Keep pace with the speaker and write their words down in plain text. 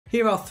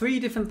Here are 3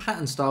 different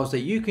pattern styles that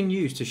you can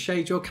use to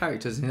shade your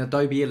characters in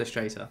Adobe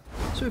Illustrator.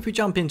 So if we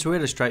jump into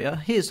Illustrator,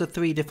 here's the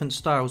 3 different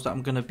styles that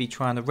I'm going to be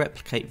trying to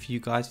replicate for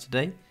you guys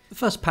today. The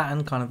first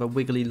pattern, kind of a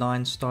wiggly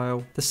line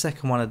style. The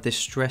second one, a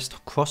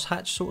distressed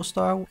crosshatch sort of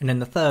style. And then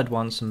the third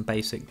one, some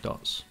basic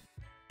dots.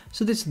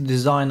 So this is the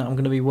design that I'm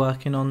going to be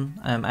working on.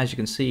 As you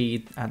can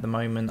see at the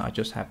moment, I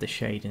just have the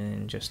shading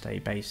in just a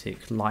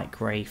basic light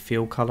grey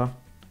fill colour.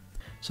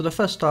 So the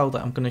first style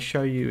that I'm going to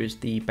show you is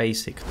the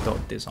basic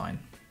dot design.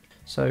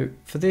 So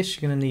for this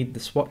you're going to need the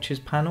swatches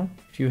panel.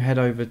 If you head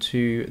over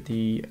to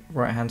the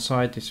right hand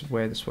side, this is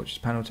where the swatches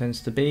panel tends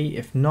to be.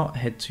 If not,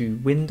 head to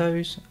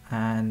Windows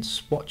and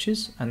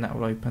Swatches and that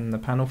will open the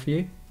panel for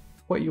you.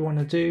 What you want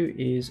to do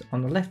is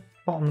on the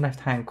bottom left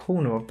hand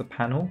corner of the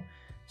panel,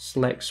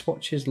 select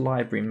Swatches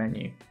Library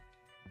menu.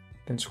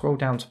 Then scroll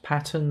down to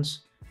Patterns,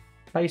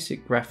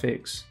 Basic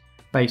Graphics,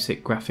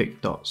 Basic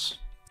Graphic Dots.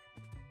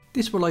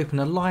 This will open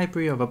a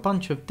library of a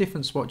bunch of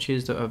different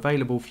swatches that are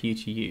available for you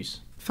to use.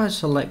 If I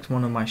select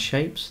one of my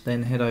shapes,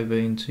 then head over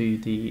into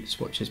the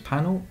swatches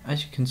panel,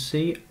 as you can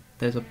see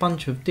there's a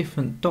bunch of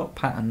different dot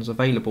patterns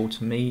available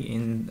to me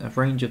in a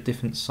range of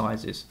different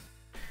sizes.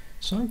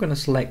 So I'm going to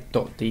select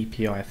dot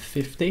DPI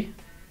 50,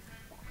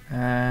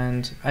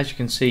 and as you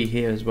can see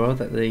here as well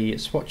that the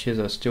swatches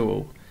are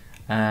still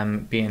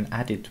being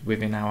added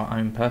within our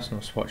own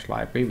personal swatch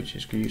library, which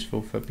is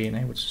useful for being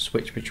able to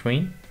switch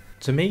between.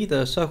 To me,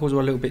 the circles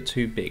were a little bit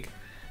too big,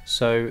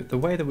 so the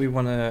way that we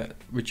want to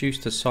reduce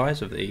the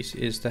size of these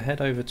is to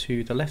head over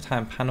to the left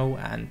hand panel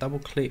and double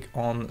click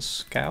on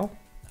Scale,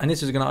 and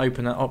this is going to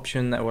open an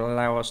option that will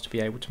allow us to be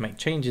able to make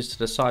changes to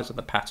the size of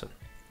the pattern.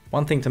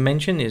 One thing to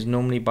mention is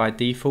normally by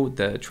default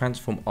the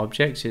transform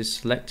objects is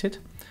selected.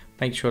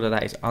 Make sure that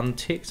that is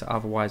unticked,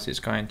 otherwise it's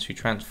going to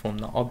transform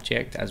the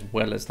object as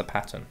well as the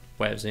pattern,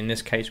 whereas in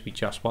this case we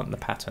just want the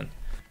pattern.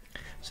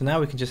 So now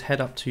we can just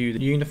head up to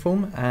the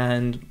uniform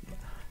and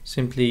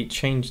simply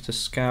change the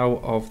scale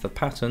of the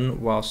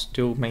pattern while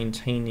still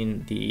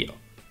maintaining the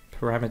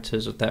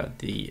parameters that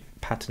the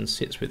pattern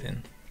sits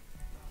within.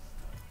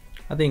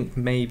 I think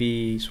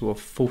maybe sort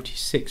of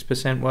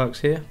 46% works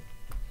here,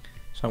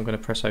 so I'm going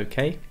to press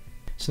OK.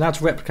 So now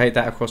to replicate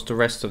that across the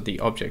rest of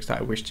the objects that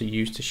I wish to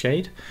use to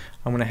shade,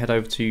 I'm going to head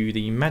over to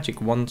the Magic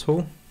Wand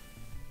tool.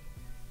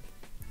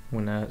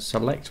 I'm going to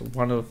select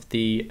one of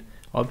the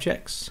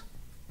objects.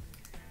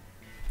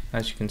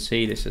 As you can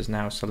see, this has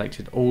now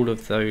selected all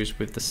of those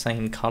with the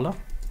same colour.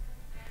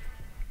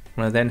 I'm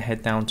going to then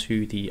head down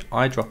to the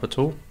eyedropper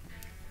tool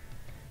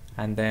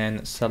and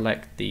then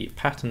select the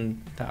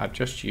pattern that I've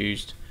just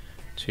used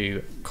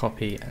to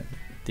copy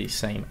the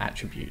same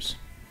attributes.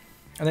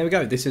 And there we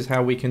go, this is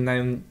how we can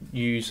then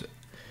use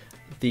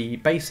the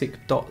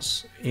basic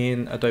dots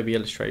in Adobe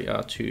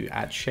Illustrator to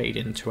add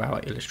shading to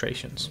our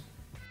illustrations.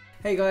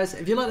 Hey guys,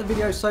 if you like the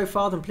video so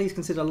far then please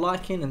consider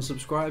liking and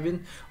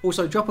subscribing.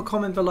 Also drop a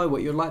comment below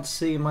what you'd like to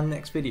see in my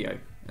next video.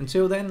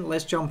 Until then,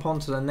 let's jump on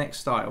to the next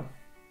style.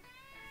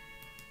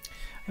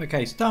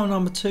 Okay, style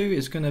number 2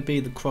 is going to be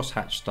the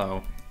crosshatch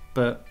style,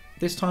 but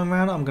this time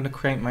around I'm going to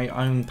create my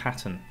own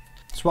pattern.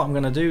 So what I'm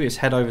going to do is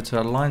head over to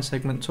the line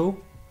segment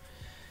tool,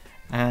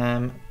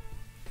 and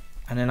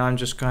then I'm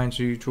just going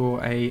to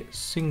draw a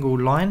single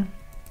line.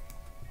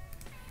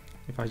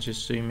 If I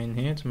just zoom in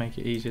here to make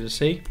it easier to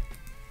see.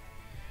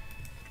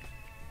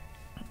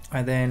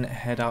 I then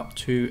head up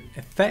to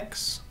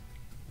Effects,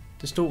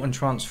 Distort and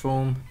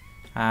Transform,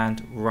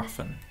 and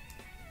Roughen.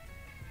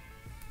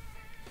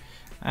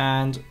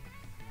 And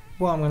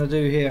what I'm going to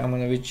do here, I'm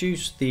going to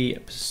reduce the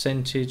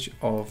percentage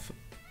of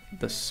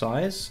the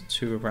size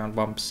to around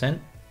 1%,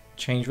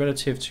 change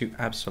relative to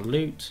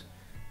absolute,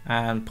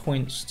 and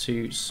points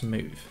to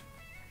smooth.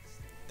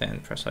 Then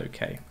press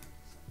OK.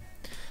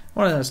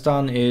 What that's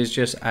done is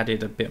just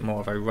added a bit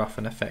more of a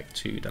roughen effect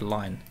to the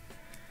line.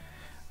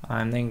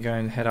 I'm then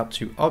going to head up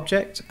to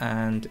Object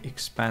and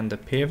Expand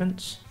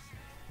Appearance.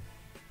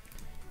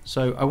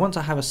 So I want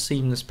to have a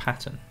seamless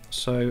pattern.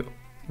 So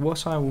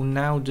what I will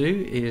now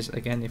do is,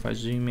 again, if I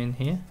zoom in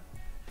here,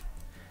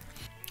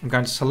 I'm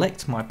going to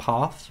select my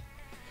path,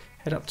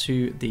 head up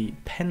to the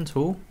Pen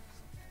tool,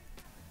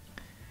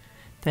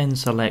 then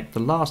select the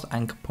last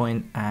anchor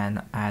point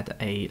and add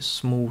a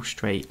small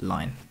straight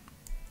line.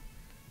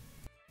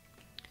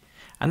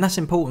 And that's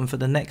important for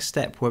the next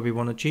step where we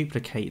want to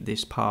duplicate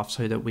this path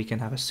so that we can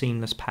have a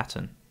seamless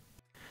pattern.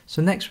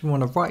 So next we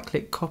want to right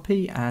click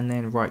copy and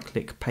then right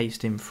click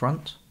paste in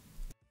front.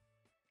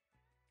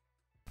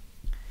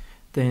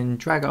 Then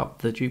drag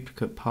up the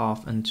duplicate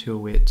path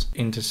until it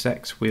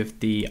intersects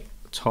with the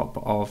top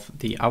of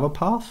the other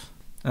path.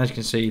 And as you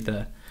can see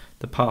the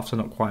paths are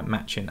not quite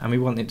matching and we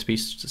want it to be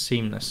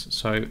seamless.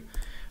 So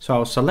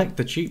I'll select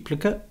the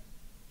duplicate,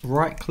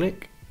 right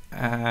click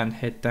and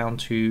head down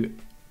to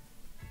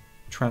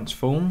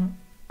Transform.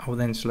 I will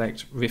then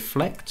select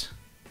Reflect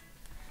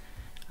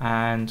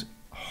and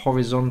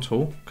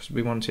Horizontal because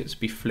we want it to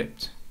be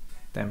flipped.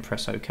 Then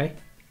press OK.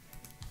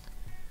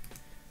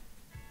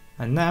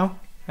 And now,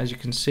 as you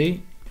can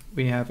see,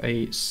 we have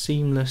a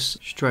seamless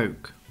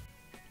stroke.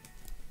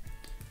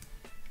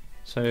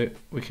 So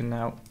we can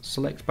now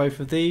select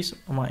both of these.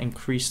 I might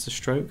increase the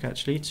stroke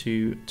actually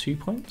to 2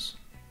 points.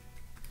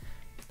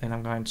 Then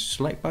I'm going to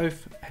select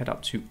both, head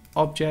up to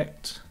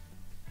Object,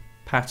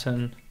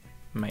 Pattern,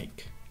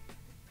 Make.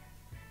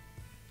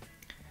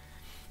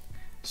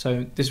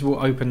 So this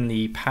will open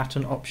the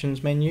pattern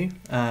options menu.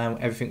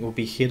 Everything will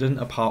be hidden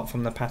apart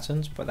from the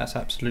patterns, but that's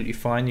absolutely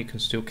fine. You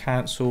can still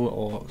cancel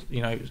or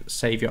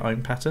save your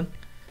own pattern.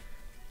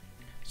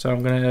 So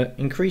I'm going to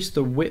increase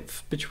the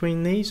width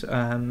between these.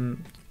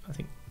 I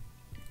think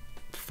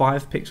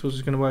 5 pixels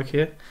is going to work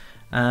here.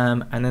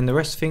 And then the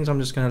rest of things I'm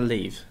just going to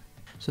leave.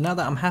 So now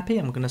that I'm happy,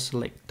 I'm going to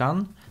select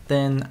Done.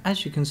 Then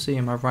as you can see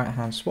in my right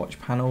hand swatch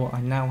panel,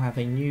 I now have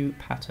a new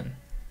pattern.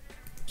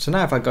 So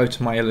now if I go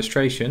to my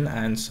illustration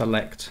and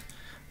select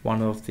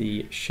one of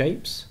the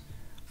shapes,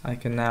 I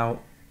can now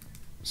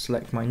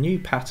select my new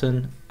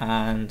pattern,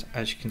 and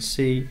as you can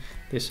see,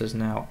 this has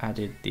now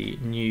added the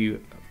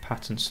new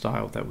pattern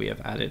style that we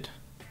have added.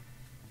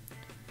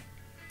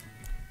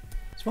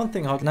 So one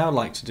thing I'd now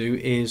like to do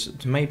is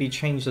to maybe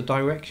change the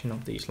direction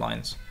of these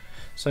lines.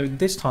 So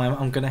this time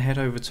I'm going to head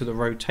over to the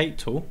rotate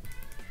tool,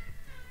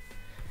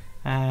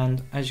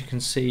 and as you can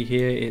see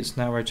here, it's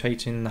now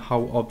rotating the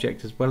whole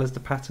object as well as the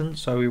pattern.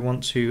 So we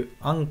want to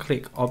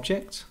unclick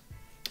object.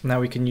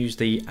 Now we can use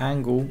the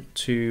angle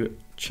to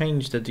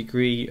change the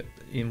degree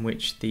in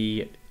which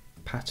the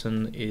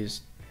pattern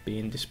is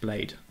being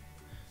displayed.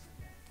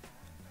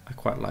 I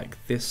quite like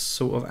this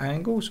sort of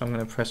angle, so I'm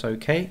going to press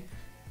OK.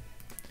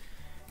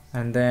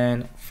 And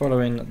then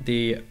following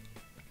the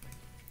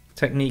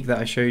technique that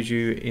I showed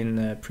you in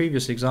the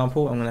previous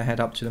example, I'm going to head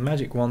up to the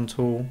magic wand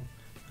tool.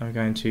 I'm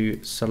going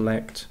to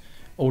select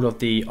all of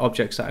the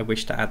objects that I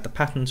wish to add the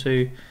pattern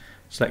to,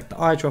 select the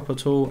eyedropper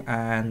tool,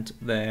 and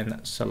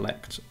then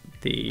select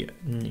the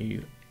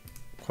new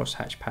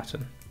crosshatch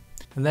pattern.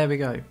 And there we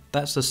go,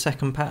 that's the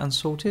second pattern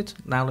sorted.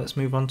 Now let's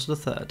move on to the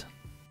third.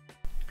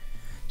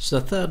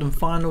 So the third and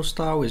final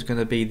style is going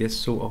to be this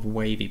sort of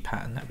wavy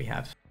pattern that we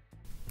have.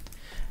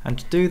 And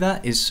to do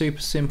that is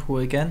super simple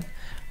again.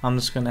 I'm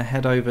just going to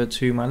head over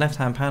to my left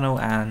hand panel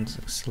and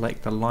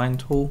select the line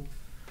tool.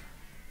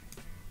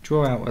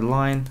 Draw out a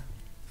line,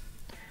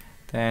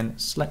 then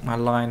select my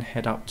line,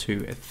 head up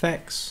to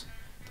Effects,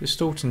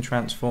 Distort and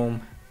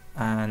Transform,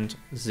 and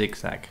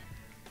Zigzag.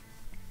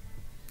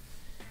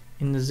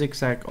 In the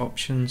zigzag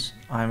options,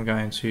 I'm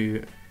going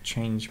to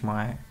change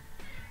my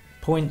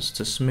points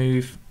to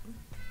smooth,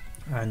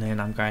 and then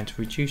I'm going to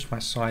reduce my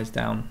size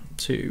down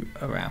to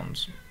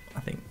around, I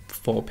think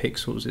 4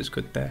 pixels is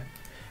good there.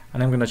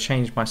 And I'm going to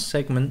change my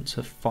segment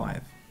to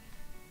 5,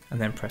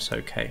 and then press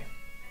OK.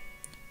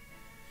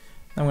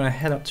 I'm going to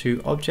head up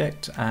to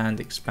Object and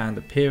expand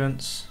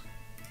Appearance.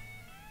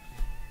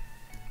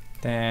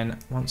 Then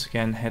once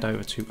again head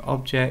over to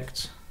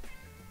Object,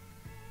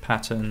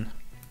 Pattern,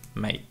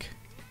 Make.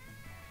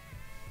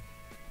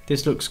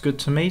 This looks good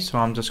to me, so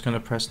I'm just going to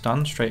press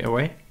Done straight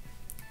away.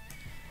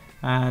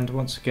 And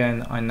once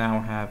again I now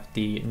have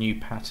the new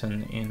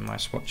pattern in my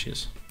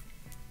swatches.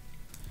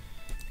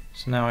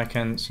 So now I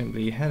can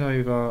simply head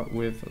over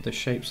with the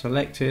shape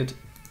selected,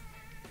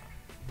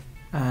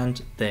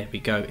 and there we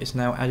go, it's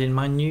now adding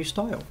my new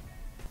style.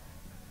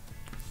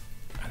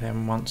 And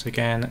then once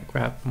again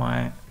grab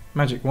my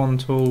magic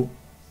wand tool,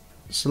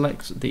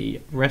 select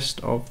the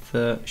rest of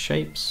the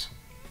shapes,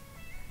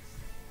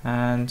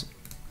 and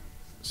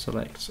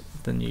select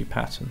the new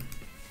pattern.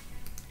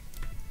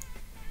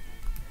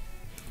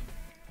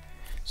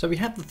 So we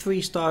have the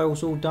 3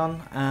 styles all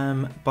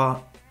done,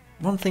 but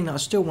one thing that I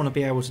still want to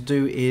be able to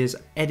do is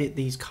edit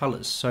these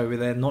colours so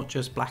they're not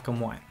just black and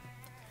white.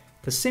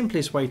 The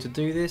simplest way to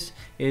do this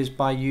is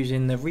by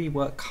using the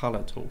rework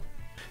colour tool.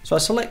 So I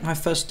select my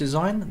first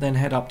design, then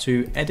head up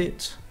to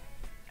Edit,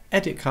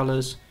 Edit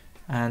Colours,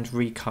 and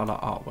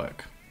Recolor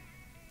Artwork.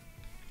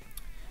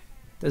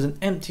 There's an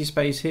empty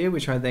space here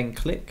which I then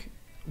click,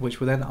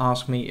 which will then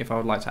ask me if I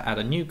would like to add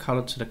a new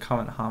colour to the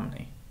current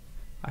harmony.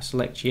 I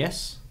select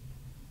yes.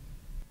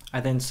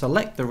 I then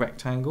select the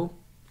rectangle,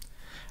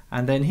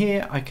 and then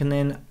here I can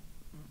then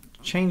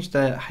change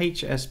the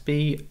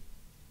HSB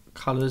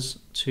colours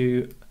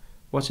to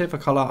whatever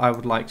colour I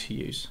would like to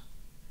use.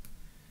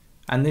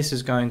 And this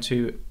is going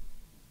to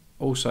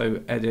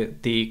also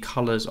edit the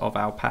colours of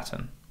our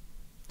pattern.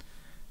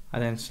 I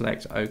then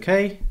select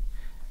OK,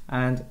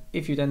 and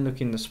if you then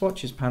look in the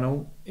swatches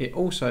panel, it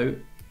also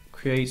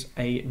creates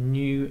a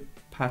new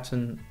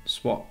pattern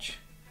swatch,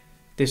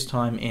 this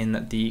time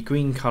in the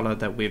green colour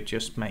that we've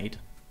just made.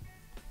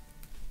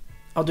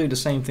 I'll do the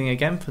same thing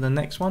again for the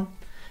next one.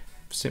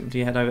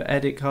 Simply head over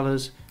Edit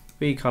Colours,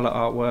 Recolor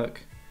Artwork,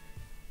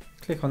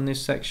 click on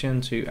this section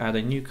to add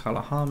a new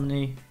colour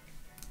harmony,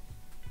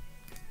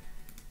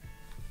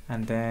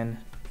 and then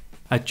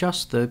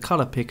adjust the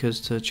colour pickers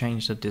to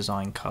change the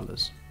design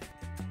colours.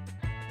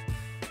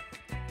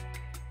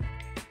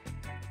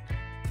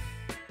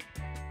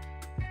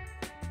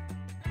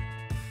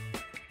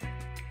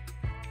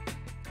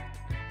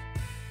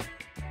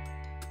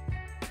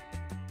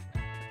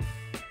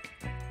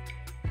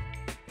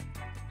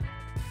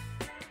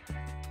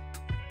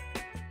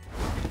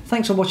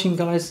 Thanks for watching,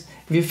 guys.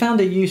 If you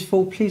found it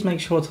useful, please make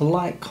sure to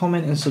like,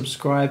 comment and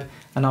subscribe,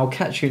 and I'll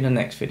catch you in the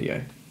next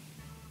video.